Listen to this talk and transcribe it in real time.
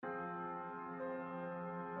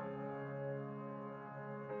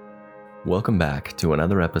Welcome back to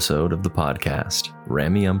another episode of the podcast,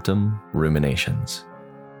 Rameumptom, Ruminations.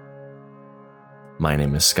 My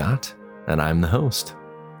name is Scott, and I'm the host.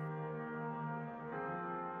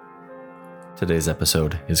 Today's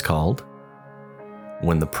episode is called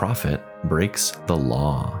When the Prophet Breaks the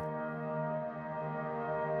Law.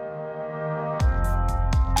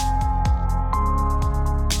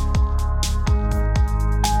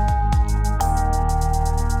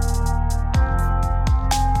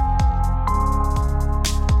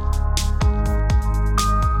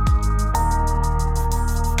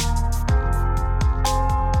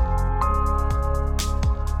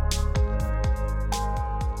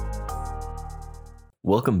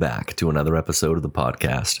 Welcome back to another episode of the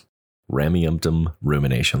podcast, Rameumptom,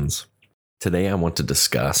 Ruminations. Today I want to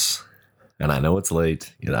discuss, and I know it's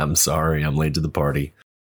late, I'm sorry I'm late to the party,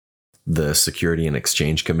 the Security and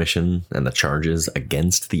Exchange Commission and the charges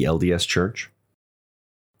against the LDS Church.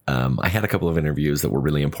 I had a couple of interviews that were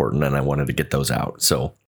really important and I wanted to get those out.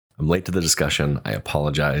 So I'm late to the discussion, I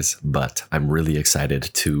apologize, but I'm really excited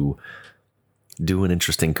to do an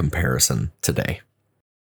interesting comparison today.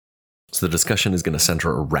 So the discussion is going to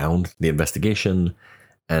center around the investigation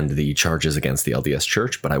and the charges against the LDS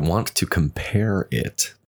Church, but I want to compare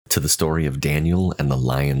it to the story of Daniel and the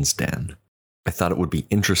lion's den. I thought it would be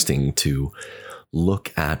interesting to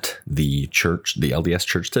look at the church, the LDS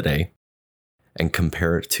Church today, and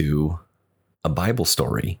compare it to a Bible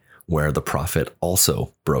story where the prophet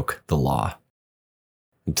also broke the law,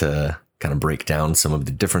 to kind of break down some of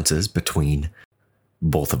the differences between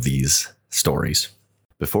both of these stories.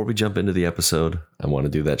 Before we jump into the episode, I want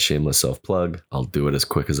to do that shameless self-plug. I'll do it as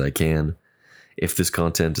quick as I can. If this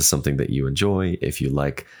content is something that you enjoy, if you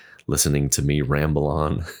like listening to me ramble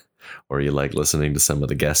on, or you like listening to some of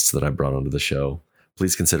the guests that I brought onto the show,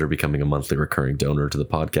 please consider becoming a monthly recurring donor to the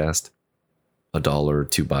podcast. $1,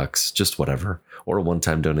 $2, just whatever, or a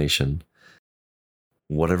one-time donation.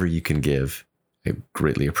 Whatever you can give, I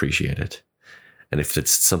greatly appreciate it. And if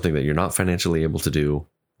it's something that you're not financially able to do,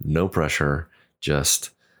 no pressure. Just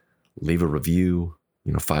leave a review,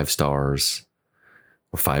 5 stars,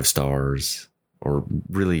 or 5 stars, or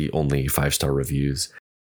really only 5-star reviews.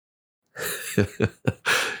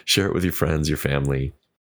 Share it with your friends, your family.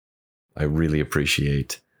 I really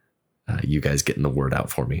appreciate you guys getting the word out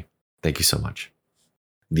for me. Thank you so much.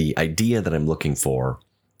 The idea that I'm looking for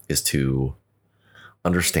is to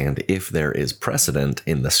understand if there is precedent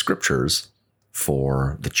in the scriptures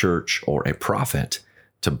for the church or a prophet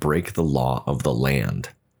to break the law of the land,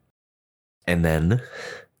 and then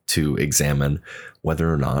to examine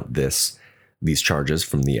whether or not these charges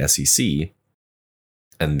from the SEC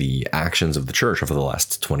and the actions of the church over the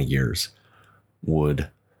last 20 years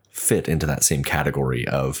would fit into that same category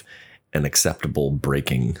of an acceptable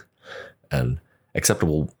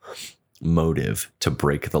motive to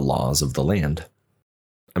break the laws of the land.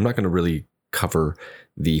 I'm not going to really cover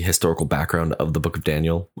the historical background of the book of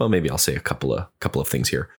Daniel. Well, maybe I'll say a couple of things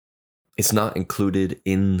here. It's not included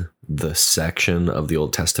in the section of the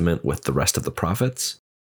Old Testament with the rest of the prophets.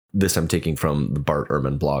 This I'm taking from the Bart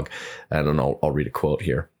Ehrman blog, and I'll read a quote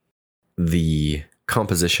here. The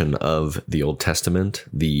composition of the Old Testament,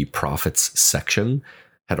 the prophets section,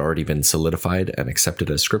 had already been solidified and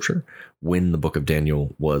accepted as scripture when the book of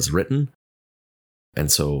Daniel was written. And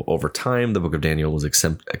so over time, the book of Daniel was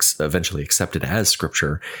eventually accepted as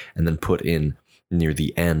scripture and then put in near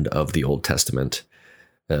the end of the Old Testament,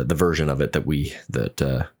 the version of it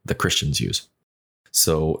that the Christians use.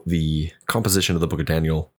 So the composition of the book of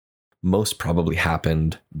Daniel most probably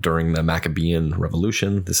happened during the Maccabean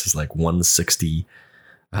Revolution. This is like 160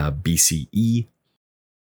 BCE.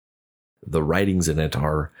 The writings in it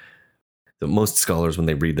are... Most scholars, when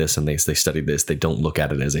they read this and they study this, they don't look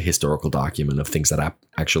at it as a historical document of things that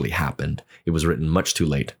actually happened. It was written much too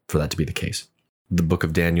late for that to be the case. The book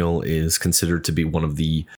of Daniel is considered to be one of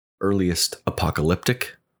the earliest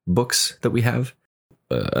apocalyptic books that we have.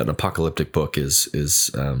 An apocalyptic book is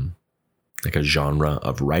like a genre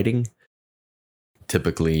of writing.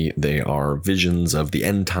 Typically, they are visions of the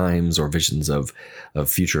end times or visions of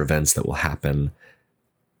future events that will happen,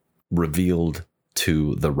 revealed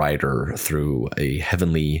to the writer through a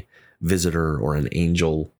heavenly visitor or an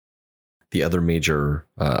angel. The other major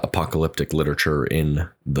apocalyptic literature in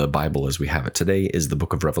the Bible as we have it today is the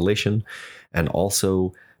book of Revelation and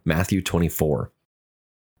also Matthew 24.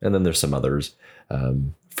 And then there's some others,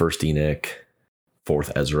 First Enoch,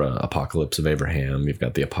 Fourth Ezra, Apocalypse of Abraham. You've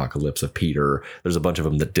got the Apocalypse of Peter. There's a bunch of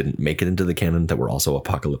them that didn't make it into the canon that were also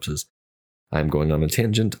apocalypses. I'm going on a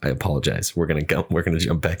tangent. I apologize. We're going to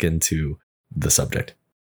jump back into the subject.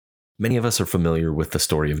 Many of us are familiar with the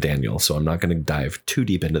story of Daniel, so I'm not going to dive too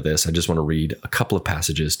deep into this. I just want to read a couple of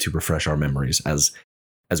passages to refresh our memories as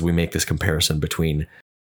we make this comparison between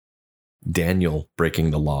Daniel breaking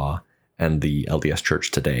the law and the LDS Church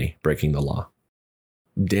today breaking the law.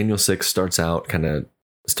 Daniel 6 starts out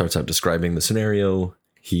describing the scenario.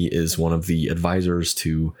 He is one of the advisors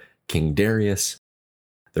to King Darius.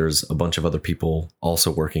 There's a bunch of other people also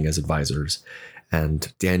working as advisors.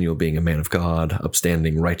 And Daniel, being a man of God,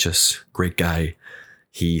 upstanding, righteous, great guy,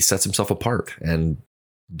 he sets himself apart, and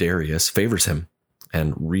Darius favors him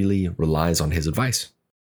and really relies on his advice.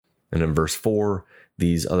 And in verse 4,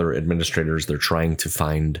 these other administrators, they're trying to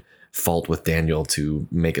find fault with Daniel to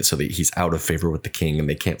make it so that he's out of favor with the king, and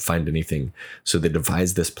they can't find anything. So they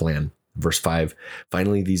devise this plan. Verse 5,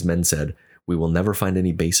 finally these men said, "We will never find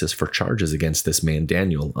any basis for charges against this man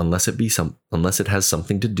Daniel unless it has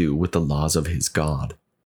something to do with the laws of his God."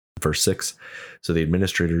 Verse 6, so the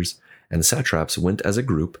administrators and satraps went as a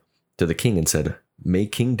group to the king and said, "May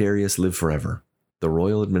King Darius live forever. The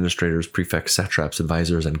royal administrators, prefects, satraps,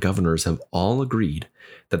 advisors, and governors have all agreed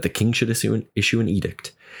that the king should issue an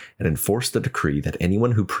edict and enforce the decree that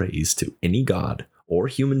anyone who prays to any god or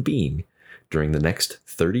human being during the next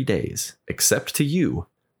 30 days, except to you,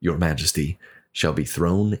 Your Majesty, shall be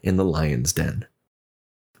thrown in the lion's den."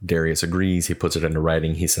 Darius agrees. He puts it into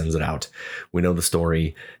writing. He sends it out. We know the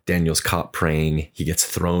story. Daniel's caught praying. He gets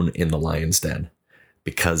thrown in the lion's den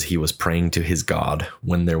because he was praying to his God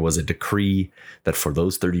when there was a decree that for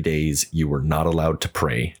those 30 days you were not allowed to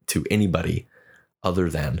pray to anybody other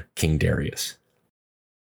than King Darius.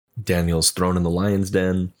 Daniel's thrown in the lion's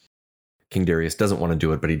den. King Darius doesn't want to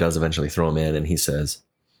do it, but he does eventually throw him in, and he says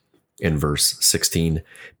in verse 16,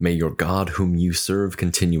 "May your God whom you serve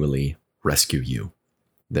continually rescue you."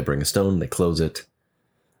 They bring a stone, they close it,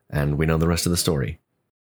 and we know the rest of the story.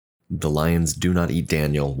 The lions do not eat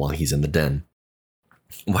Daniel while he's in the den.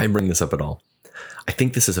 Why bring this up at all? I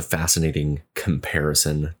think this is a fascinating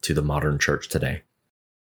comparison to the modern church today.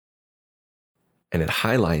 And it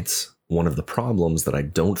highlights one of the problems that I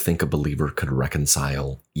don't think a believer could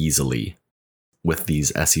reconcile easily with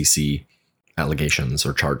these SEC allegations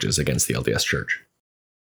or charges against the LDS Church.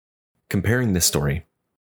 Comparing this story,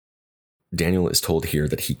 Daniel is told here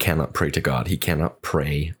that he cannot pray to God. He cannot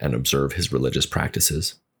pray and observe his religious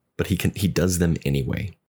practices, but he does them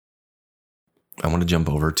anyway. I want to jump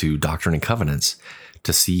over to Doctrine and Covenants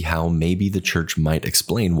to see how maybe the church might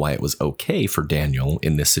explain why it was okay for Daniel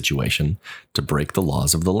in this situation to break the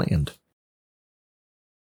laws of the land.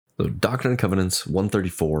 So Doctrine and Covenants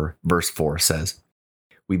 134 verse 4 says,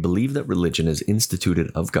 "We believe that religion is instituted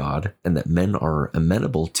of God and that men are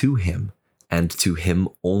amenable to him and to him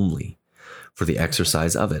only for the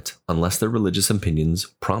exercise of it, unless their religious opinions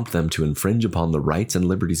prompt them to infringe upon the rights and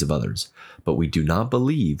liberties of others. But we do not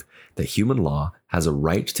believe that human law has a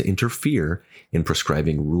right to interfere in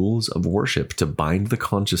prescribing rules of worship to bind the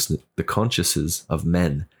consciences of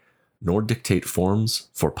men, nor dictate forms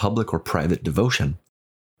for public or private devotion.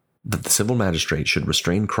 That the civil magistrate should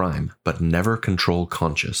restrain crime, but never control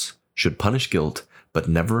conscience, should punish guilt, but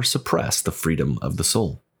never suppress the freedom of the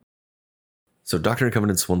soul." So Doctrine and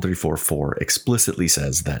Covenants 134:4 explicitly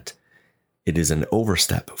says that it is an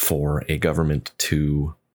overstep for a government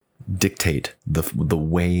to dictate the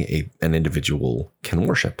way an individual can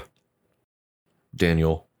worship.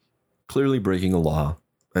 Daniel clearly breaking a law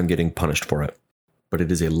and getting punished for it, but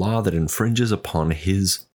it is a law that infringes upon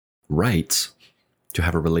his rights to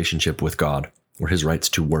have a relationship with God, or his rights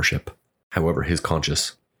to worship, however his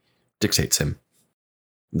conscience dictates him.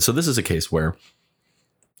 So this is a case where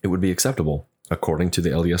it would be acceptable, according to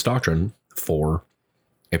the LDS doctrine, for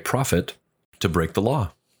a prophet to break the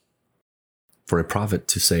law. For a prophet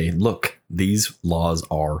to say, look, these laws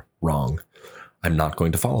are wrong. I'm not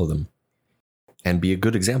going to follow them. And be a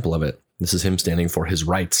good example of it. This is him standing for his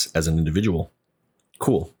rights as an individual.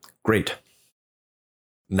 Cool. Great.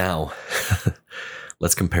 Now,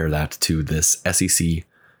 let's compare that to the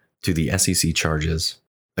SEC charges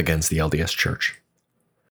against the LDS Church.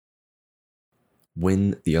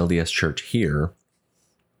 When the LDS Church here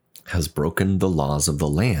has broken the laws of the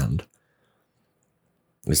land,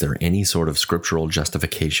 is there any sort of scriptural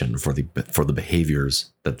justification for the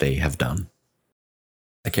behaviors that they have done?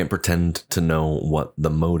 I can't pretend to know what the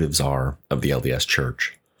motives are of the LDS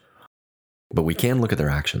Church, but we can look at their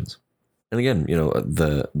actions. And again,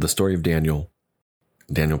 the story of Daniel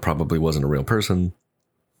probably wasn't a real person.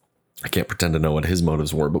 I can't pretend to know what his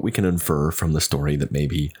motives were, but we can infer from the story that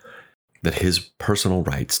maybe that his personal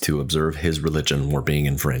rights to observe his religion were being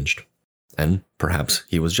infringed. And perhaps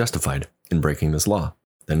he was justified in breaking this law.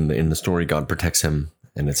 Then in the story, God protects him,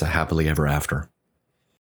 and it's a happily ever after.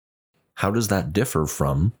 How does that differ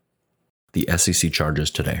from the SEC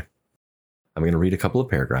charges today? I'm going to read a couple of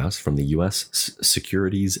paragraphs from the U.S.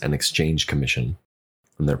 Securities and Exchange Commission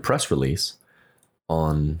from their press release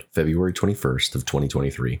on February 21st of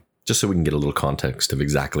 2023, just so we can get a little context of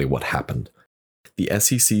exactly what happened. The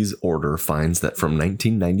SEC's order finds that from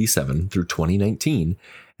 1997 through 2019,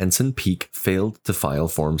 Ensign Peak failed to file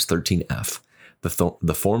Forms 13F,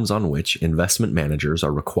 the forms on which investment managers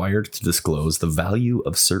are required to disclose the value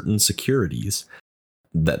of certain securities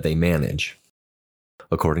that they manage.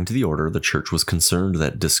 According to the order, the church was concerned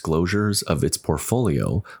that disclosures of its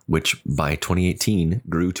portfolio, which by 2018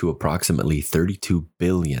 grew to approximately $32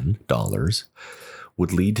 billion,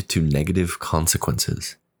 would lead to negative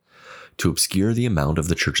consequences. To obscure the amount of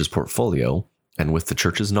the church's portfolio, and with the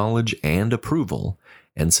church's knowledge and approval,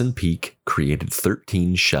 Ensign Peak created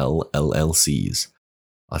 13 shell LLCs,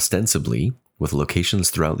 ostensibly with locations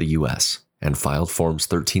throughout the U.S., and filed Forms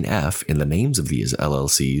 13F in the names of these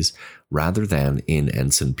LLCs rather than in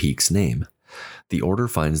Ensign Peak's name. The order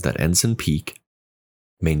finds that Ensign Peak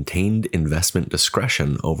maintained investment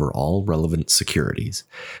discretion over all relevant securities,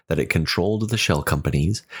 that it controlled the shell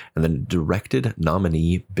companies, and then directed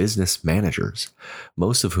nominee business managers,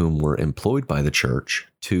 most of whom were employed by the church,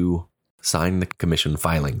 to sign the commission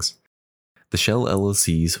filings. The shell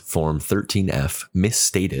LLC's Form 13F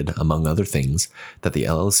misstated, among other things, that the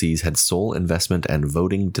LLCs had sole investment and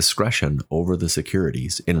voting discretion over the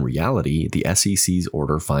securities. In reality, the SEC's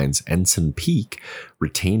order finds Ensign Peak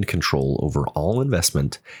retained control over all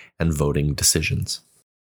investment and voting decisions.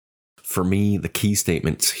 For me, the key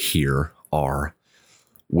statements here are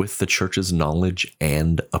with the church's knowledge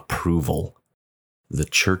and approval. The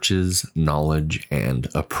church's knowledge and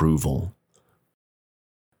approval.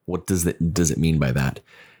 What does it mean by that?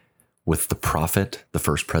 With the prophet, the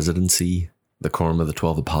first presidency, the quorum of the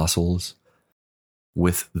 12 apostles,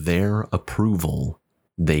 with their approval,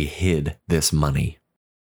 they hid this money.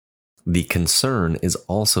 The concern is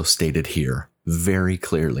also stated here very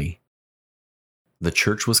clearly. The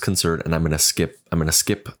church was concerned, and I'm going to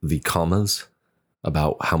skip the commas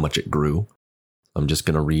about how much it grew. I'm just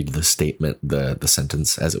going to read the statement, the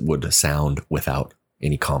sentence as it would sound without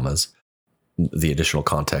any commas. The additional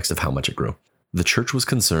context of how much it grew. The church was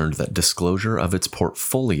concerned that disclosure of its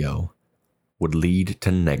portfolio would lead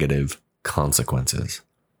to negative consequences.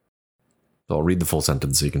 So I'll read the full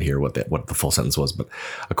sentence so you can hear what the full sentence was. But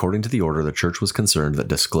according to the order, the church was concerned that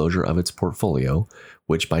disclosure of its portfolio,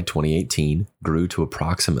 which by 2018 grew to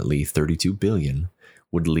approximately $32 billion,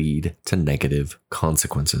 would lead to negative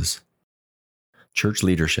consequences. Church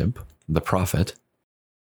leadership, the prophet,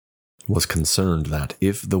 was concerned that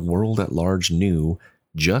if the world at large knew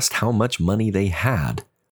just how much money they had,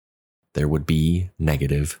 there would be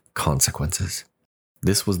negative consequences.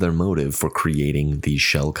 This was their motive for creating these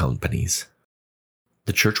shell companies.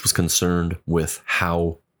 The church was concerned with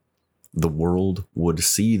how the world would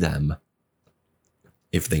see them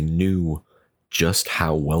if they knew just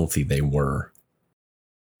how wealthy they were.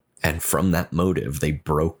 And from that motive, they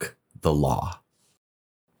broke the law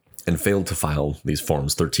and failed to file these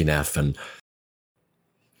Forms 13F. And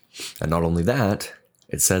not only that,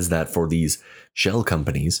 it says that for these shell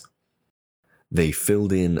companies, they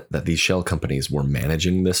filled in that these shell companies were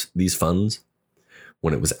managing these funds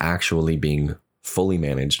when it was actually being fully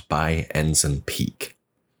managed by Ensign Peak.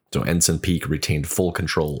 So Ensign Peak retained full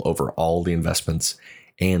control over all the investments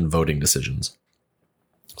and voting decisions.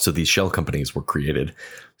 So these shell companies were created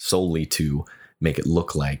solely to make it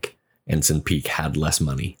look like Ensign Peak had less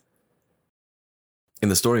money. In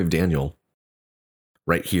the story of Daniel,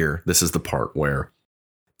 right here, this is the part where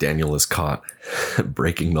Daniel is caught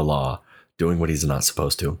breaking the law, doing what he's not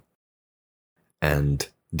supposed to. And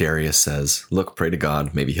Darius says, look, pray to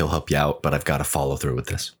God, maybe he'll help you out, but I've got to follow through with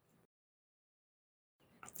this.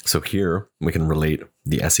 So here we can relate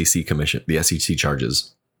the SEC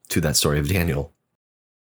charges to that story of Daniel.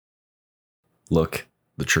 Look,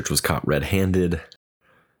 the church was caught red-handed.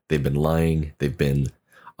 They've been lying. They've been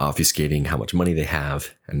obfuscating how much money they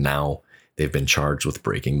have, and now they've been charged with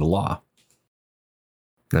breaking the law.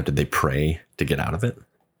 Now, did they pray to get out of it?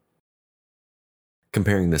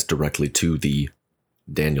 Comparing this directly to the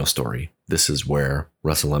Daniel story, this is where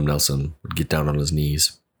Russell M. Nelson would get down on his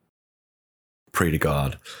knees, pray to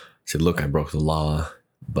God, say, look, I broke the law,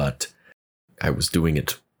 but I was doing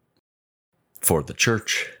it for the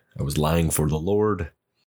church. I was lying for the Lord.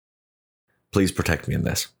 Please protect me in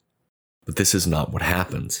this. But this is not what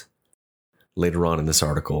happens later on in this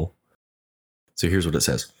article. So here's what it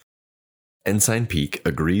says. Ensign Peak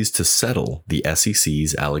agrees to settle the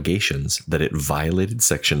SEC's allegations that it violated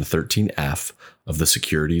Section 13F of the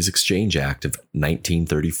Securities Exchange Act of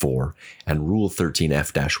 1934 and Rule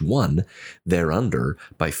 13F-1 thereunder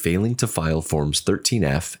by failing to file Forms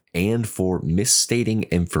 13F and for misstating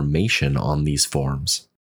information on these forms.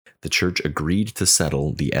 The church agreed to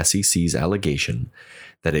settle the SEC's allegation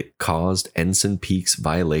that it caused Ensign Peak's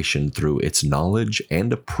violation through its knowledge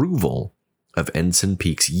and approval of Ensign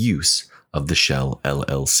Peak's use of the shell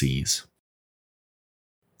LLCs.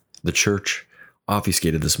 The church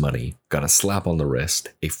obfuscated this money, got a slap on the wrist,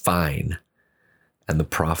 a fine, and the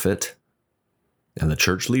prophet and the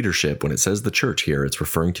church leadership, when it says the church here, it's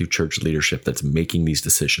referring to church leadership that's making these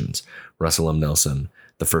decisions. Russell M. Nelson,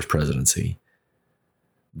 the first presidency,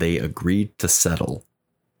 they agreed to settle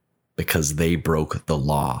because they broke the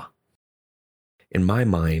law. In my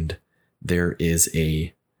mind, there is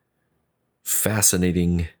a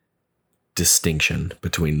fascinating distinction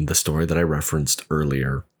between the story that I referenced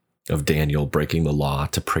earlier of Daniel breaking the law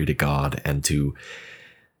to pray to God and to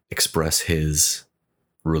express his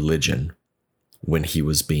religion when he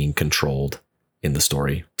was being controlled in the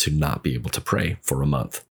story to not be able to pray for a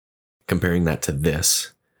month. Comparing that to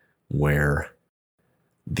this, where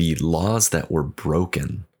the laws that were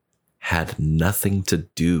broken had nothing to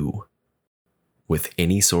do with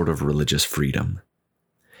any sort of religious freedom.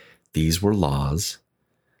 These were laws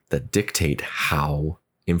that dictate how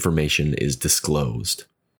information is disclosed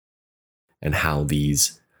and how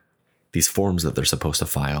these forms that they're supposed to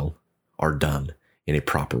file are done in a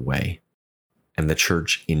proper way. And the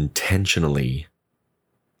church intentionally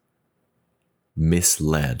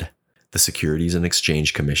misled the Securities and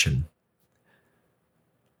Exchange Commission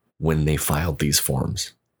when they filed these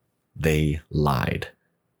forms. They lied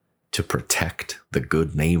to protect the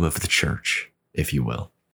good name of the church, if you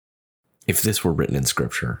will. If this were written in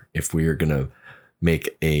scripture, if we are going to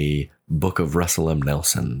make a book of Russell M.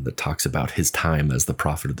 Nelson that talks about his time as the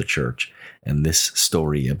prophet of the church, and this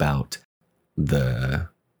story about the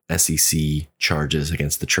SEC charges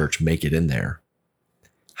against the church make it in there,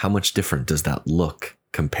 how much different does that look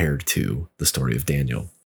compared to the story of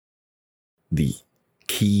Daniel? The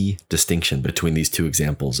key distinction between these two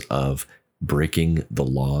examples of breaking the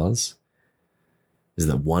laws is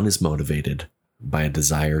that one is motivated by a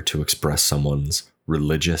desire to express someone's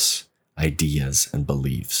religious ideas and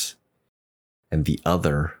beliefs. And the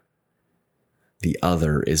other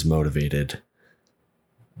is motivated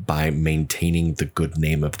by maintaining the good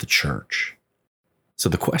name of the church. So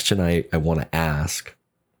the question I want to ask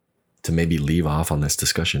to maybe leave off on this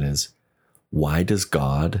discussion is, why does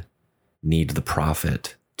God need the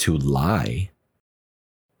prophet to lie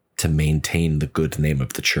to maintain the good name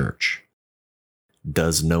of the church?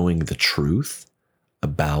 Does knowing the truth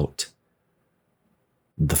about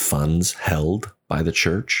the funds held by the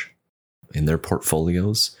church in their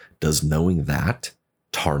portfolios, does knowing that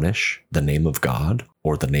tarnish the name of God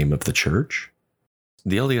or the name of the church?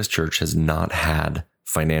 The LDS Church has not had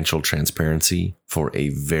financial transparency for a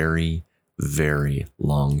very, very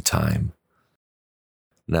long time.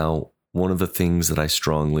 Now, one of the things that I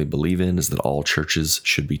strongly believe in is that all churches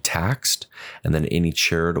should be taxed, and then any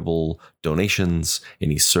charitable donations,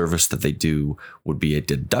 any service that they do would be a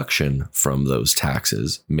deduction from those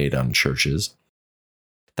taxes made on churches.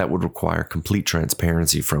 That would require complete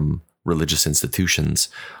transparency from religious institutions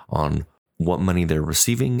on what money they're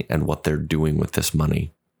receiving and what they're doing with this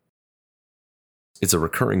money. It's a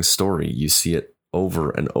recurring story. You see it over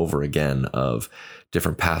and over again of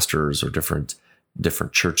different pastors or different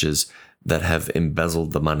churches that have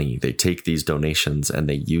embezzled the money. They take these donations and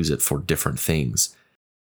they use it for different things.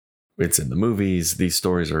 It's in the movies. These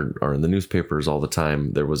stories are in the newspapers all the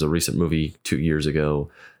time. There was a recent movie 2 years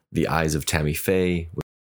ago, The Eyes of Tammy Faye,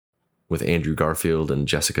 with Andrew Garfield and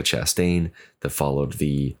Jessica Chastain, that followed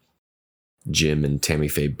the Jim and Tammy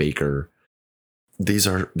Faye Baker. These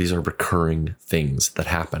are recurring things that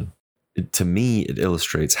happen. To me, it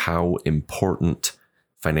illustrates how important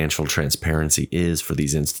financial transparency is for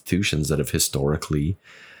these institutions that have historically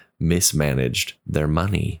mismanaged their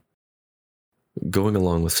money. Going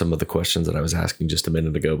along with some of the questions that I was asking just a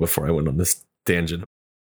minute ago before I went on this tangent,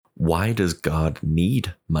 why does God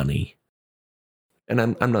need money? And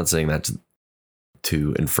I'm not saying that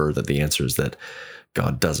to infer that the answer is that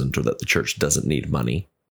God doesn't, or that the church doesn't need money.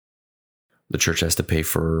 The church has to pay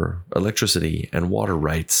for electricity and water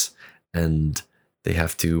rights, and they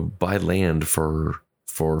have to buy land for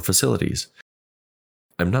facilities.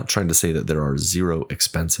 I'm not trying to say that there are zero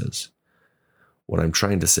expenses. What I'm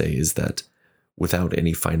trying to say is that without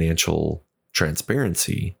any financial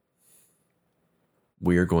transparency,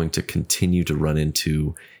 we are going to continue to run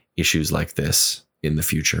into issues like this in the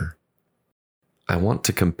future. I want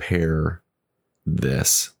to compare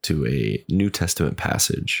this to a New Testament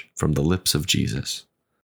passage from the lips of Jesus.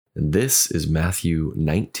 And this is Matthew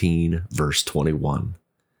 19, verse 21.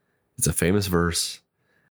 It's a famous verse.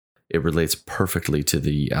 It relates perfectly to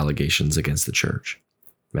the allegations against the church.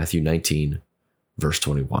 Matthew 19, verse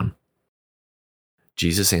 21.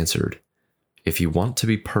 Jesus answered, "If you want to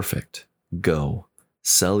be perfect, go,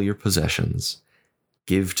 sell your possessions,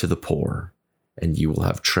 give to the poor, and you will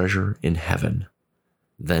have treasure in heaven.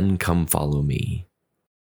 Then come follow me."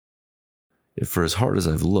 For as hard as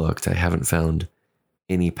I've looked, I haven't found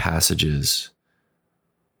any passages,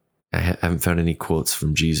 I haven't found any quotes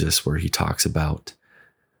from Jesus where he talks about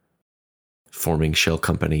forming shell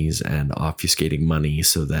companies and obfuscating money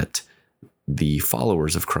so that the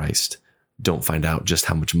followers of Christ don't find out just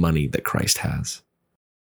how much money that Christ has.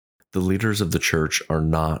 The leaders of the church are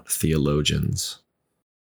not theologians.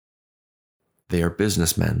 They are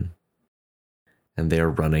businessmen, and they are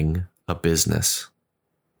running a business.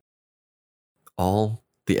 All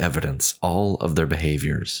the evidence, all of their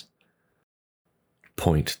behaviors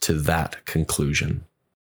point to that conclusion.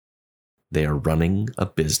 They are running a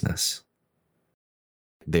business.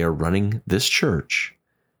 They are running this church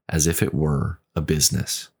as if it were a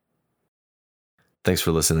business. Thanks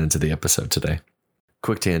for listening to the episode today.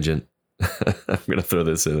 Quick tangent. I'm going to throw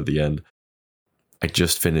this in at the end. I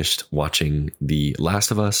just finished watching The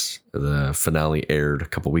Last of Us. The finale aired a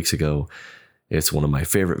couple weeks ago. It's one of my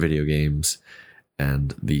favorite video games,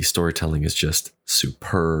 and the storytelling is just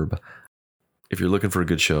superb. If you're looking for a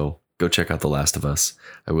good show, go check out The Last of Us.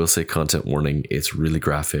 I will say content warning, it's really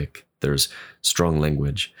graphic. There's strong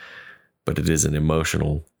language, but it is an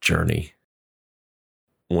emotional journey.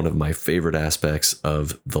 One of my favorite aspects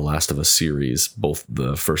of The Last of Us series, both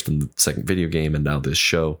the first and the second video game and now this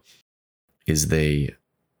show, is they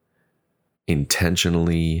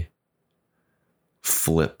intentionally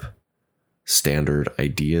flip standard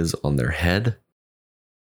ideas on their head.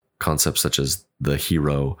 Concepts such as the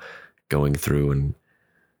hero going through and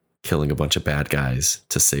killing a bunch of bad guys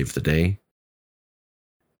to save the day.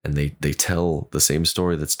 And they tell the same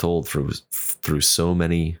story that's told through so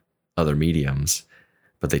many other mediums,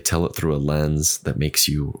 but they tell it through a lens that makes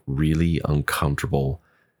you really uncomfortable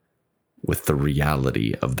with the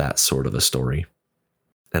reality of that sort of a story.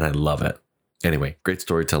 And I love it. Anyway, great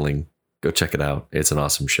storytelling. Go check it out. It's an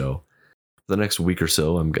awesome show. For the next week or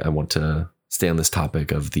so, I want to stay on this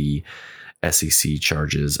topic of the SEC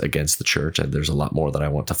charges against the church. And there's a lot more that I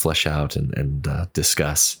want to flesh out and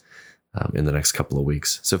discuss in the next couple of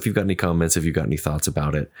weeks. So if you've got any comments, if you've got any thoughts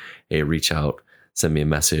about it, hey, reach out, send me a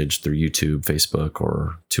message through YouTube, Facebook,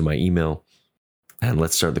 or to my email. And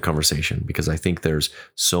let's start the conversation, because I think there's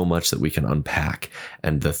so much that we can unpack.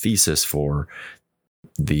 And the thesis for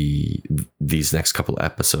these next couple of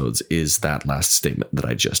episodes is that last statement that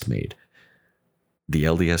I just made. The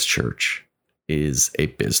LDS Church is a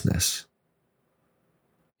business.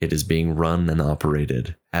 It is being run and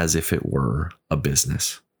operated as if it were a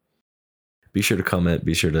business. Be sure to comment.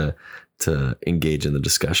 Be sure to engage in the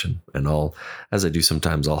discussion. And as I do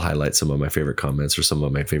sometimes, I'll highlight some of my favorite comments or some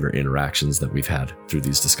of my favorite interactions that we've had through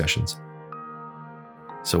these discussions.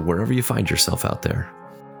 So wherever you find yourself out there,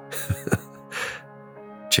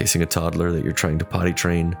 chasing a toddler that you're trying to potty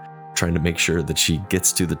train, trying to make sure that she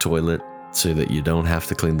gets to the toilet so that you don't have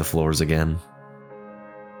to clean the floors again,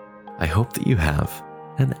 I hope that you have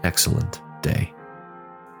an excellent day.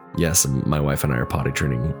 Yes, my wife and I are potty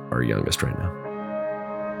training our youngest right now.